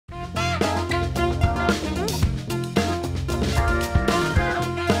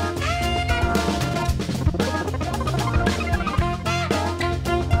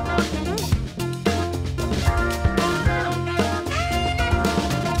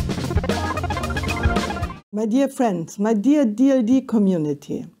my dear friends, my dear DLD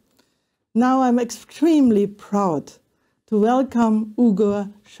community. Now I'm extremely proud to welcome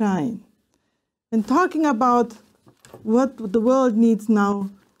Ugur Sahin. When talking about what the world needs now,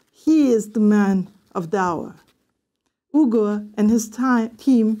 he is the man of the hour. Ugur and his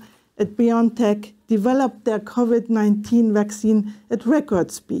team at BioNTech developed their COVID-19 vaccine at record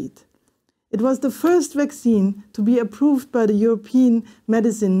speed. It was the first vaccine to be approved by the European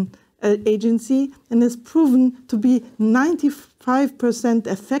Medicine Agency and is proven to be 95%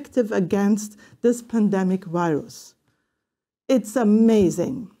 effective against this pandemic virus. It's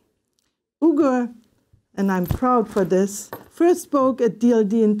amazing. Ugur, and I'm proud for this, first spoke at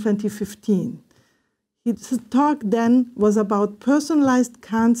DLD in 2015. His talk then was about personalized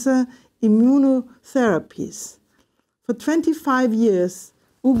cancer immunotherapies. For 25 years,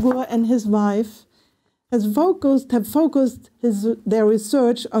 Ugur and his wife have focused their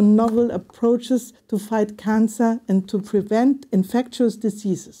research on novel approaches to fight cancer and to prevent infectious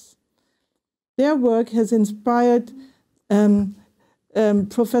diseases. Their work has inspired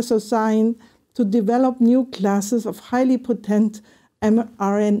Professor Sahin to develop new classes of highly potent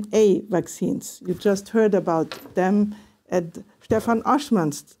mRNA vaccines. You just heard about them at Stefan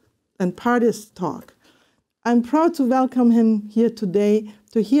Oschmann's and Party's talk. I'm proud to welcome him here today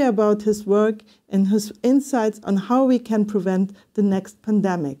to hear about his work and his insights on how we can prevent the next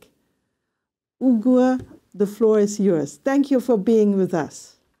pandemic. Ugur, the floor is yours. Thank you for being with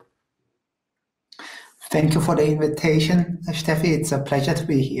us. Thank you for the invitation, Steffi. It's a pleasure to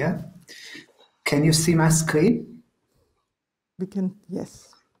be here. Can you see my screen? We can, yes,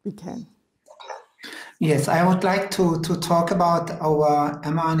 we can. Yes, I would like to talk about our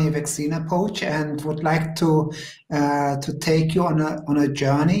mRNA vaccine approach and would like to take you on a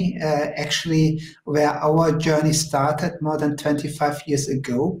journey, actually, where our journey started more than 25 years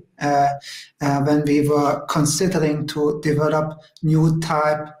ago, when we were considering to develop new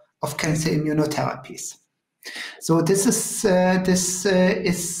type of cancer immunotherapies. So this is the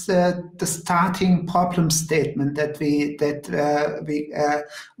starting problem statement that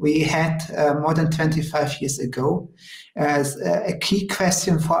we had more than 25 years ago. As a key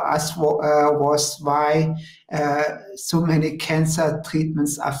question for us was why so many cancer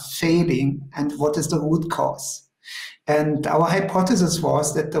treatments are failing and what is the root cause. And our hypothesis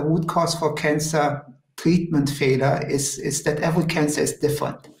was that the root cause for cancer treatment failure is that every cancer is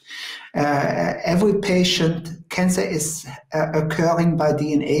different. Every patient, cancer is occurring by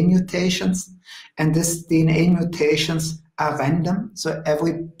DNA mutations, and these DNA mutations are random. So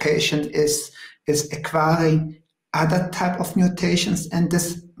every patient is acquiring other type of mutations, and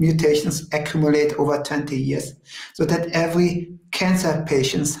these mutations accumulate over 20 years, so that every cancer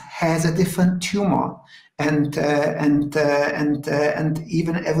patient has a different tumor, and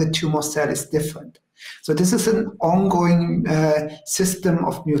even every tumor cell is different. So this is an ongoing system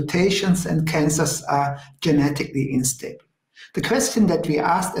of mutations, and cancers are genetically unstable. The question that we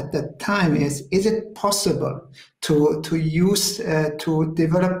asked at that time is it possible to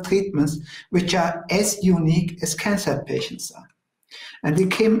develop treatments which are as unique as cancer patients are? And we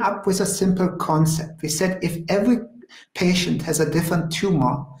came up with a simple concept. We said, if every patient has a different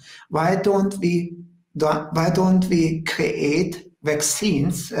tumor, why don't we create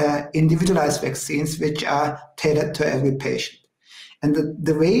vaccines, individualized vaccines, which are tailored to every patient? And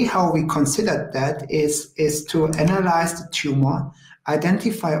the way how we considered that is to analyze the tumor,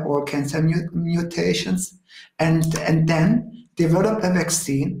 identify all cancer mutations, and then develop a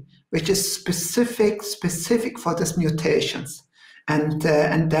vaccine which is specific for these mutations, and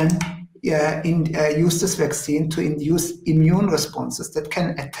then use this vaccine to induce immune responses that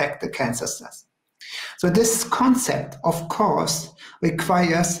can attack the cancer cells. So this concept, of course,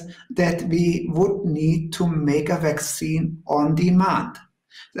 requires that we would need to make a vaccine on demand.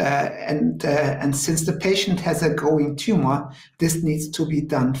 And since the patient has a growing tumor, this needs to be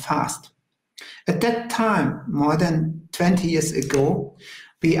done fast. At that time, more than 20 years ago,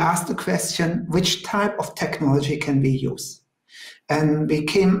 we asked the question, which type of technology can we use? And we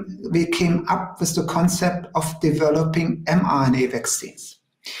came up with the concept of developing mRNA vaccines.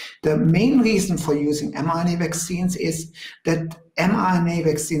 The main reason for using mRNA vaccines is that mRNA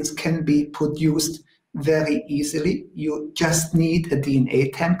vaccines can be produced very easily. You just need a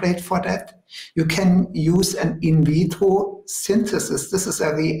DNA template for that. You can use an in vitro synthesis. This is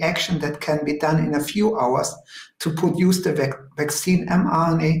a reaction that can be done in a few hours to produce the vaccine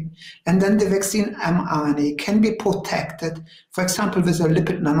mRNA. And then the vaccine mRNA can be protected, for example, with a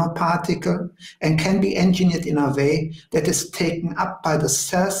lipid nanoparticle, and can be engineered in a way that is taken up by the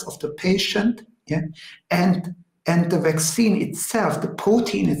cells of the patient, and and the vaccine itself, the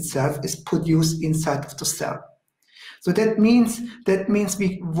protein itself, is produced inside of the cell. So that means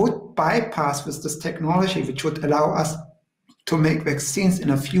we would bypass with this technology, which would allow us to make vaccines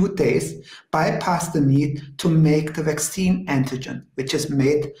in a few days, bypass the need to make the vaccine antigen, which is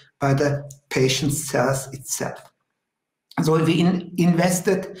made by the patient's cells itself. So we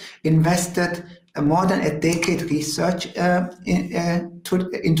invested more than a decade research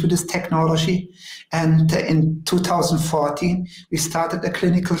into this technology, and in 2014 we started a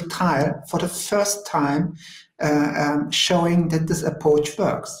clinical trial for the first time, showing that this approach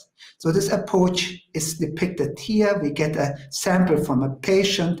works. So this approach is depicted here. We get a sample from a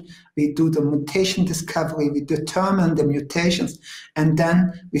patient, we do the mutation discovery, we determine the mutations, and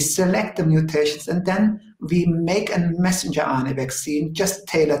then we select the mutations, and then we make a messenger RNA vaccine just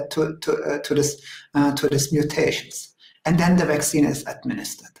tailored to this mutations. And then the vaccine is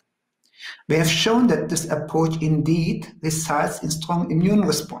administered. We have shown that this approach indeed results in strong immune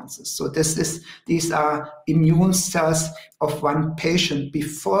responses. So these are immune cells of one patient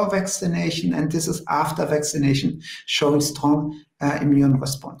before vaccination, and this is after vaccination, showing strong immune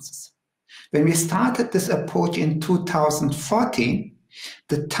responses. When we started this approach in 2014,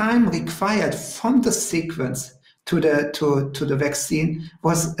 the time required from the sequence to the vaccine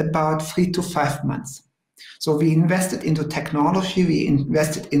was about 3 to 5 months. So we invested into technology, we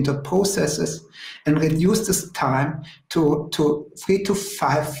invested into processes, and reduced this time to 3 to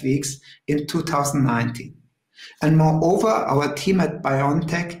 5 weeks in 2019. And moreover, our team at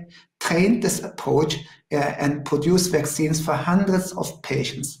BioNTech trained this approach and produced vaccines for hundreds of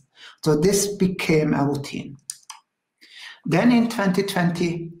patients. So this became a routine. Then in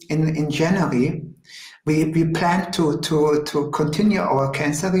 2020, in January, we planned to continue our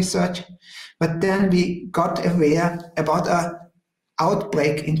cancer research, but then we got aware about an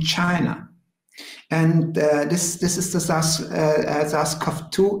outbreak in China. And this is the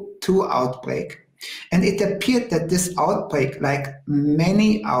SARS-CoV-2 outbreak. And it appeared that this outbreak, like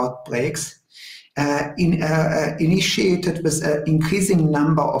many outbreaks, initiated with an increasing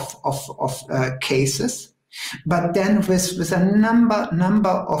number of cases, but then with a number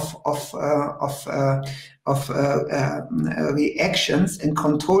of reactions and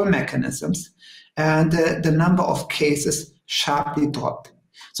control mechanisms, and the number of cases sharply dropped.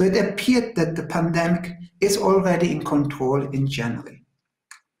 So it appeared that the pandemic is already in control in January.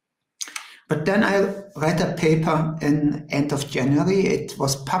 But then I read a paper in end of January. It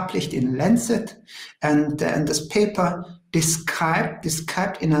was published in Lancet, and this paper described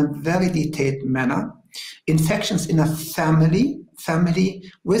in a very detailed manner infections in a family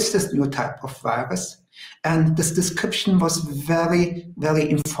with this new type of virus. And this description was very, very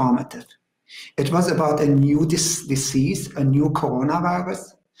informative. It was about a new disease, a new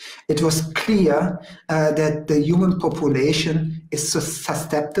coronavirus. It was clear that the human population is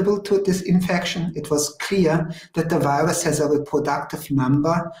susceptible to this infection. It was clear that the virus has a reproductive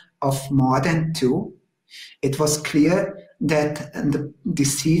number of more than 2. It was clear that the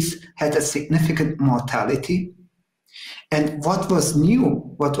disease had a significant mortality. And what was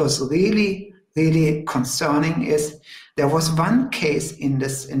new, what was really, really concerning is there was one case in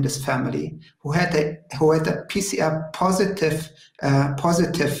this family who had a PCR positive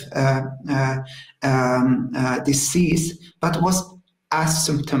disease, but was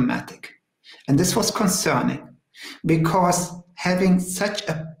asymptomatic. And this was concerning because having such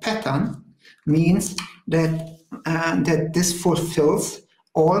a pattern means that this fulfills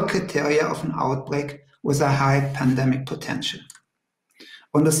all criteria of an outbreak with a high pandemic potential.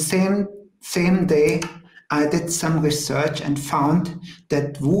 On the same day, I did some research and found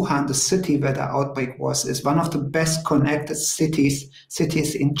that Wuhan, the city where the outbreak was, is one of the best connected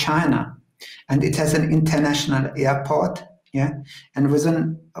cities in China. And it has an international airport. Yeah, and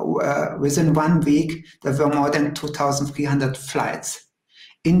within 1 week, there were more than 2,300 flights,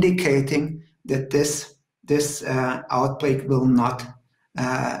 indicating that this outbreak will not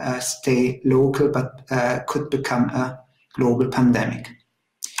stay local, but could become a global pandemic.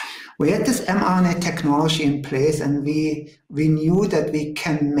 We had this mRNA technology in place, and we knew that we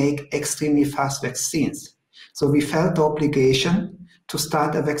can make extremely fast vaccines. So we felt the obligation to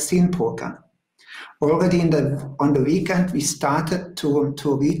start a vaccine program. Already on the weekend, we started to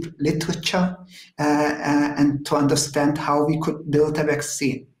read literature and to understand how we could build a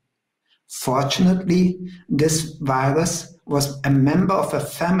vaccine. Fortunately, this virus was a member of a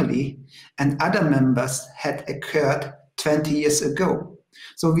family, and other members had occurred 20 years ago.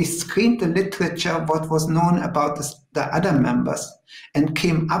 So we screened the literature, what was known about the other members, and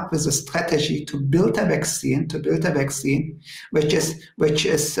came up with a strategy to build a vaccine, which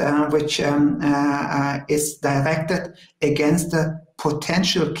is directed against the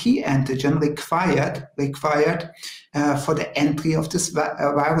potential key antigen required for the entry of this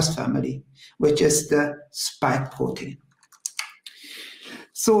virus family, which is the spike protein.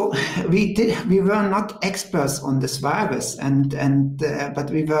 So we were not experts on this virus, but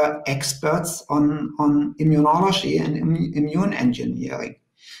we were experts on immunology and immune engineering,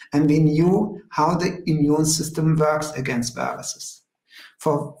 and we knew how the immune system works against viruses.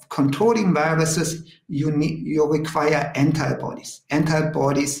 For controlling viruses, you require antibodies.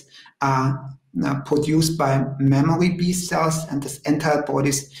 Antibodies are produced by memory B cells, and these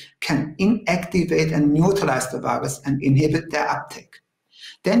antibodies can inactivate and neutralize the virus and inhibit their uptake.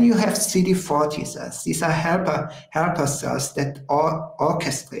 Then you have CD4 T cells. These are helper cells that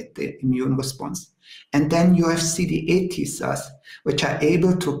orchestrate the immune response. And then you have CD8 T cells, which are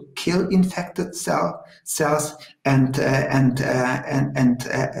able to kill infected cells and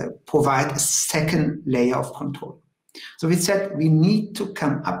provide a second layer of control. So we said we need to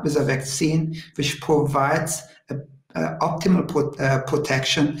come up with a vaccine which provides optimal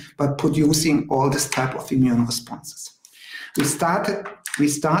protection by producing all this type of immune responses. We started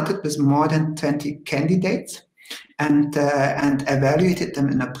with more than 20 candidates and evaluated them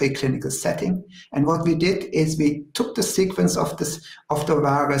in a preclinical setting. And what we did is we took the sequence of the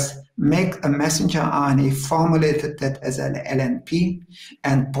virus, make a messenger RNA, formulated that as an LNP,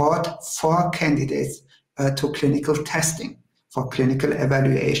 and brought 4 candidates to clinical testing for clinical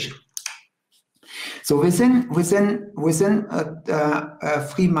evaluation. So within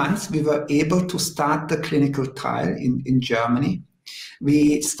 3 months, we were able to start the clinical trial in Germany.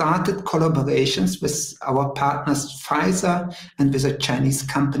 We started collaborations with our partners Pfizer and with a Chinese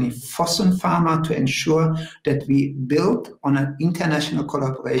company Fosun Pharma to ensure that we build on an international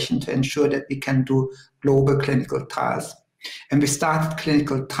collaboration to ensure that we can do global clinical trials. And we started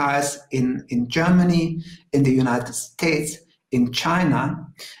clinical trials in Germany, in the United States, in China,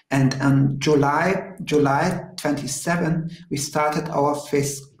 and on July 27, we started our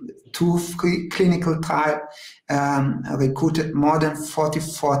phase 2 clinical trial, recruited more than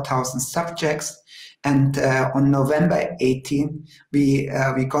 44,000 subjects, and on November 18, we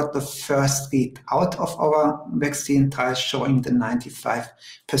got the first read out of our vaccine trial showing the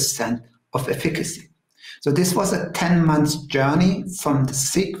 95% of efficacy. So this was a 10-month journey from the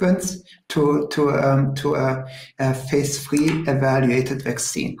sequence to a phase 3 evaluated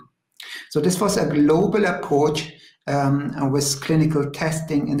vaccine. So this was a global approach with clinical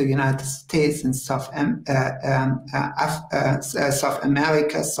testing in the United States, in South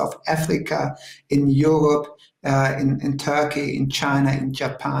America, South Africa, in Europe, in Turkey, in China, in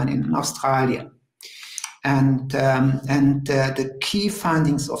Japan, in Australia. And the key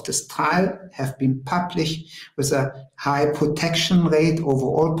findings of this trial have been published with a high protection rate,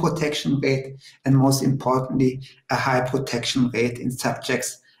 overall protection rate, and most importantly, a high protection rate in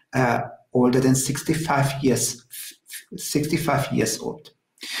subjects older than 65 years old.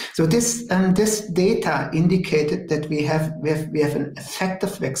 So this data indicated that we have an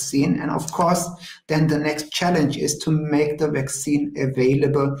effective vaccine, and of course, then the next challenge is to make the vaccine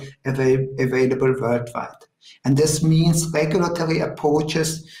available worldwide. And this means regulatory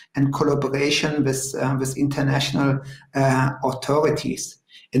approaches and collaboration with international authorities.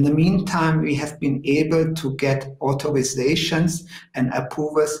 In the meantime, we have been able to get authorizations and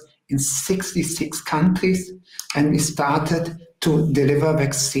approvals in 66 countries, and we started to deliver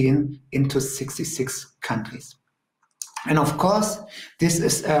vaccine into 66 countries. And of course, this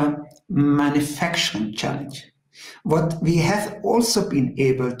is a manufacturing challenge. What we have also been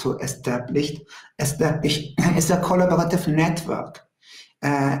able to establish is a collaborative network.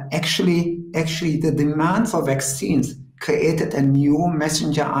 Actually, the demand for vaccines created a new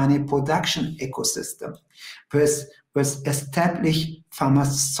messenger RNA production ecosystem with established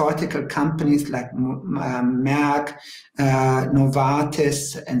pharmaceutical companies like Merck,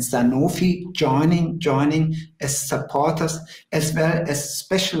 Novartis, and Sanofi joining as supporters, as well as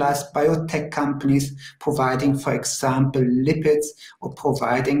specialized biotech companies providing, for example, lipids or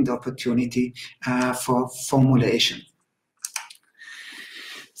providing the opportunity for formulation.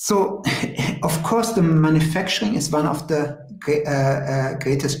 So, of course, the manufacturing is one of the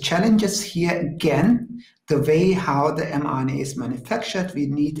greatest challenges here. Again, the way how the mRNA is manufactured, we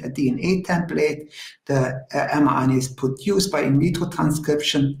need a DNA template. The mRNA is produced by in vitro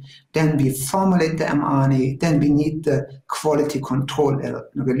transcription. Then we formulate the mRNA. Then we need the quality control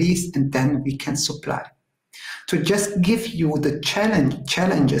release, and then we can supply. To just give you the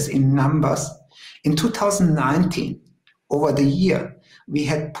challenges in numbers, in 2019, over the year, we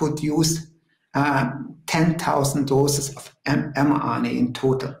had produced 10,000 doses of mRNA in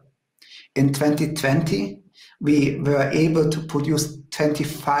total. In 2020, we were able to produce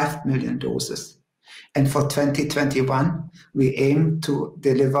 25 million doses. And for 2021, we aim to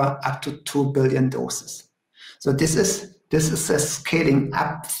deliver up to 2 billion doses. So this is a scaling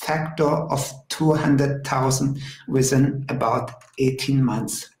up factor of 200,000 within about 18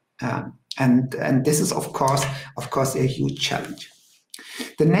 months. And this is, of course, a huge challenge.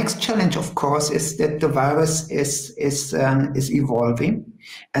 The next challenge, of course, is that the virus is evolving,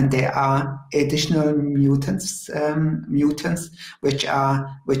 and there are additional mutants which are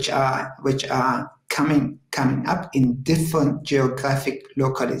coming up in different geographic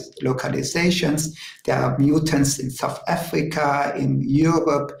localizations. There are mutants in South Africa, in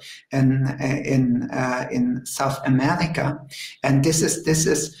Europe, and in South America, and this is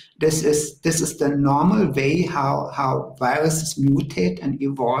the normal way how viruses mutate and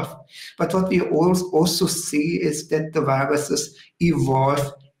evolve. But what we also see is that the viruses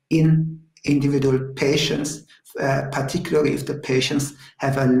evolve in individual patients, particularly if the patients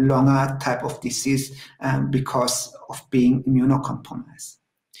have a longer type of disease because of being immunocompromised.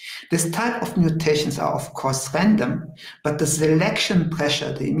 This type of mutations are, of course, random, but the selection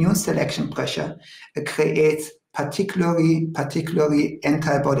pressure, the immune selection pressure, creates particularly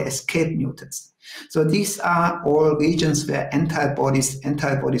antibody escape mutants. So these are all regions where antibodies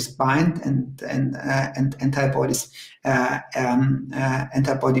bind and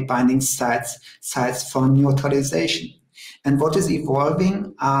antibody binding sites for neutralization. And what is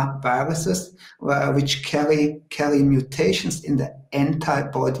evolving are viruses which carry mutations in the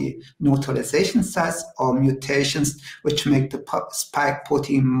antibody neutralization sites, or mutations which make the spike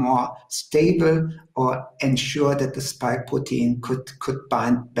protein more stable or ensure that the spike protein could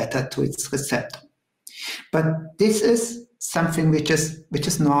bind better to its receptor. But this is something which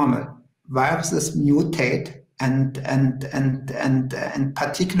is normal. Viruses mutate, and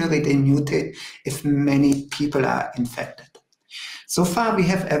particularly they mutate if many people are infected. So far, we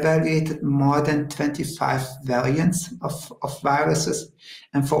have evaluated more than 25 variants of viruses,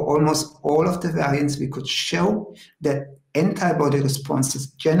 and for almost all of the variants, we could show that antibody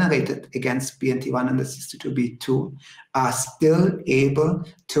responses generated against BNT162b2 are still able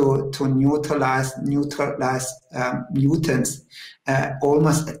to neutralize mutants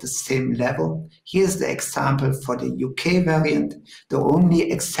almost at the same level. Here's the example for the UK variant. The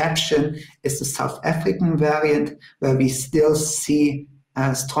only exception is the South African variant, where we still see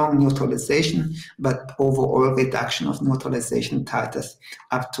strong neutralization, but overall reduction of neutralization titers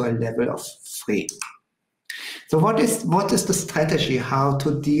up to a level of 3. So what is the strategy how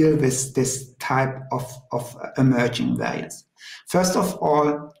to deal with this type of emerging variants? First of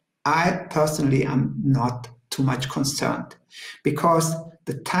all, I personally am not too much concerned, because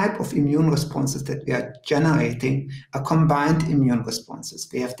the type of immune responses that we are generating are combined immune responses.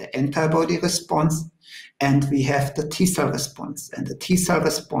 We have the antibody response and we have the T-cell response. And the T-cell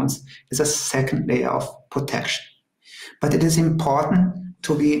response is a second layer of protection. But it is important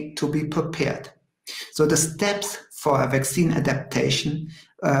to be prepared. So the steps for a vaccine adaptation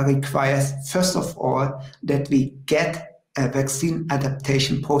requires, first of all, that we get a vaccine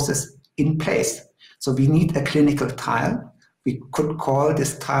adaptation process in place. So we need a clinical trial. We could call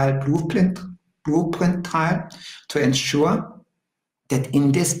this trial blueprint trial, to ensure that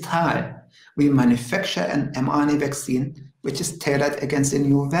in this trial we manufacture an mRNA vaccine which is tailored against a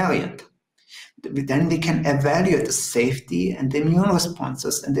new variant. Then we can evaluate the safety and the immune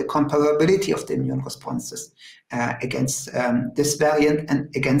responses and the comparability of the immune responses against this variant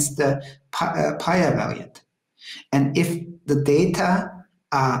and against the prior variant. And if the data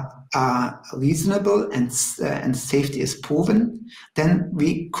are reasonable and safety is proven, then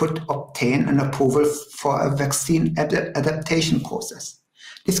we could obtain an approval for a vaccine adaptation process.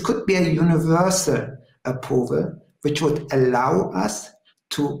 This could be a universal approval, which would allow us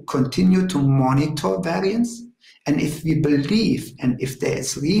to continue to monitor variants. And if we believe and if there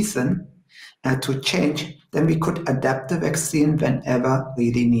is reason to change, then we could adapt the vaccine whenever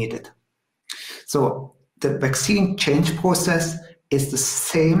really needed. So the vaccine change process is the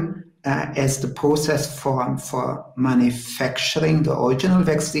same as the process for manufacturing the original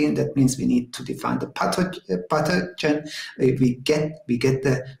vaccine. That means we need to define the pathogen. We get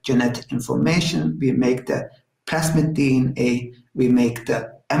the genetic information. We make the plasmid DNA. We make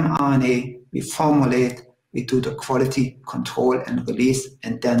the mRNA. We formulate. We do the quality control and release,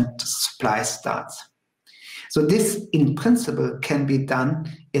 and then the supply starts. So this, in principle, can be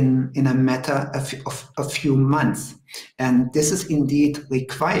done in a matter of a few months. And this is indeed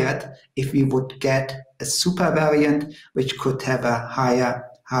required if we would get a super variant, which could have a higher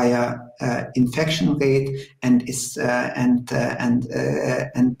infection rate and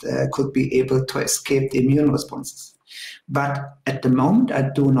could be able to escape the immune responses. But at the moment, I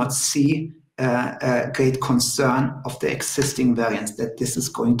do not see a great concern of the existing variants that this is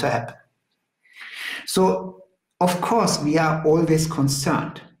going to happen. So, of course, we are always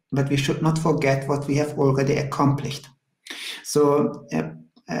concerned, but we should not forget what we have already accomplished. So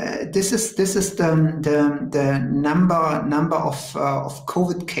this is the number of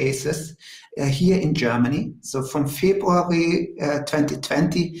COVID cases here in Germany. So from February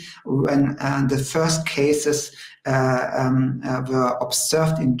 2020, when the first cases were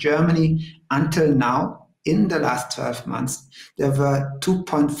observed in Germany, until now, in the last 12 months, there were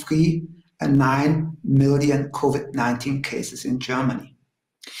 2.39 million COVID-19 cases in Germany.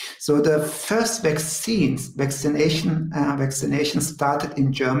 So the first vaccination started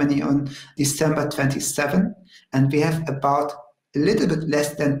in Germany on December 27, and we have about a little bit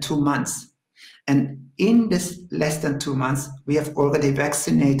less than 2 months. And in this less than 2 months, we have already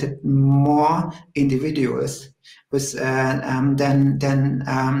vaccinated more individuals with than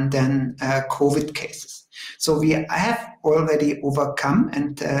COVID cases. So we have already overcome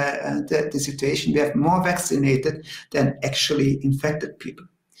and the situation. We have more vaccinated than actually infected people.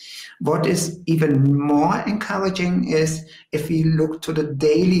 What is even more encouraging is if we look to the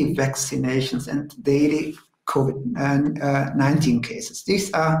daily vaccinations and daily COVID-19 cases. This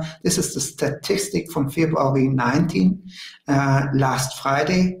is the statistic from February 19. Last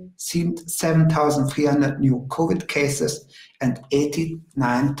Friday, 7,300 new COVID cases and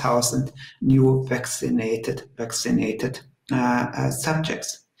 89,000 new vaccinated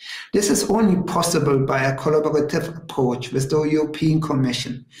subjects. This is only possible by a collaborative approach with the European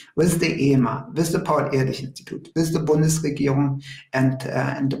Commission, with the EMA, with the Paul-Ehrlich-Institut, with the Bundesregierung and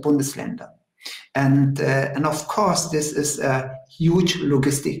the Bundesländer. And of course, this is a huge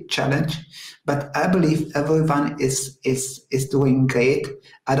logistic challenge, but I believe everyone is doing great.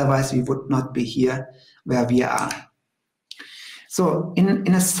 Otherwise, we would not be here where we are. So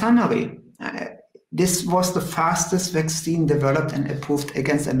in a summary, this was the fastest vaccine developed and approved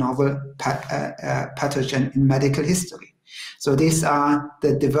against a novel pathogen in medical history. So these are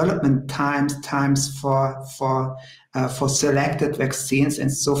the development times for selected vaccines,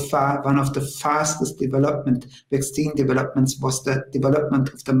 and so far one of the fastest vaccine developments was the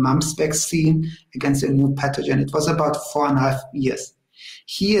development of the mumps vaccine against a new pathogen. It was about 4.5 years.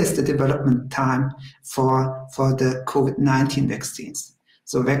 Here is the development time for the COVID-19 vaccines.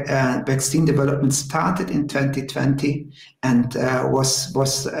 So vaccine development started in 2020 and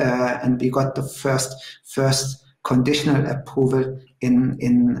and we got the first conditional approval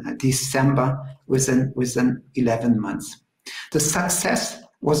in December within 11 months. The success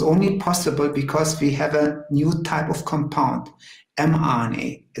was only possible because we have a new type of compound.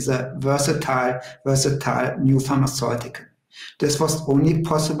 mRNA is a versatile new pharmaceutical. This was only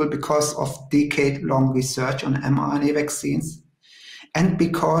possible because of decade-long research on mRNA vaccines and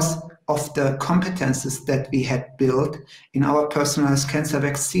because of the competences that we had built in our personalized cancer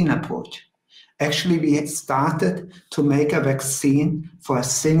vaccine approach. Actually, we had started to make a vaccine for a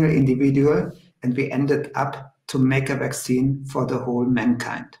single individual, and we ended up to make a vaccine for the whole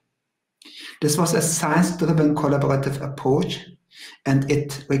mankind. This was a science-driven collaborative approach, and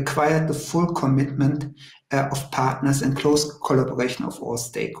it required the full commitment of partners and close collaboration of all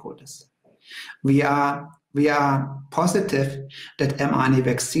stakeholders. We are positive that mRNA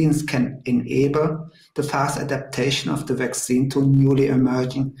vaccines can enable the fast adaptation of the vaccine to newly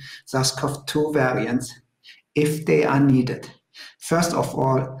emerging SARS-CoV-2 variants if they are needed. First of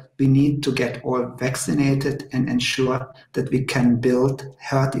all, we need to get all vaccinated and ensure that we can build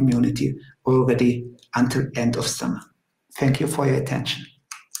herd immunity already until end of summer. Thank you for your attention.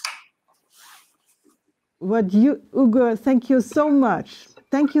 Ugur, thank you so much.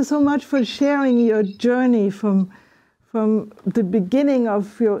 Thank you so much for sharing your journey from the beginning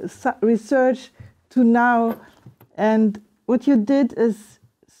of your research to now. And what you did is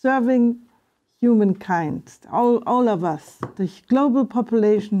serving humankind, all of us, the global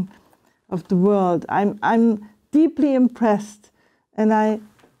population of the world. I'm deeply impressed, and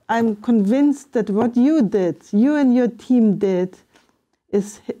I'm convinced that what you did, you and your team did,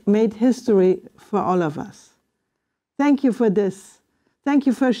 is made history for all of us. Thank you for this. Thank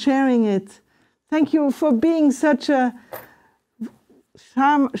you for sharing it. Thank you for being such a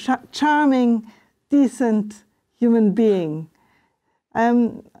charming, decent human being.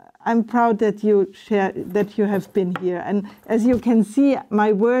 I'm proud that you have been here. And as you can see,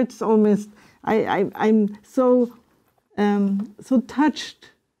 my words almost, I'm so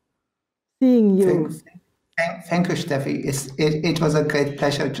touched seeing you. Thank you, Steffi. It was a great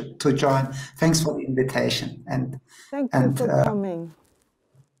pleasure to join. Thanks for the invitation. Thank you for coming.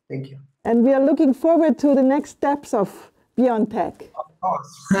 Thank you. And we are looking forward to the next steps of BioNTech. Of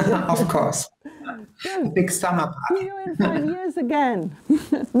course, of course. A big summer party. See you in 5 years again,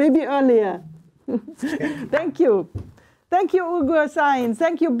 maybe earlier. Thank you. Thank you, Ugur Sahin.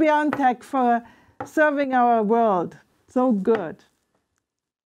 Thank you, BioNTech, for serving our world. So good.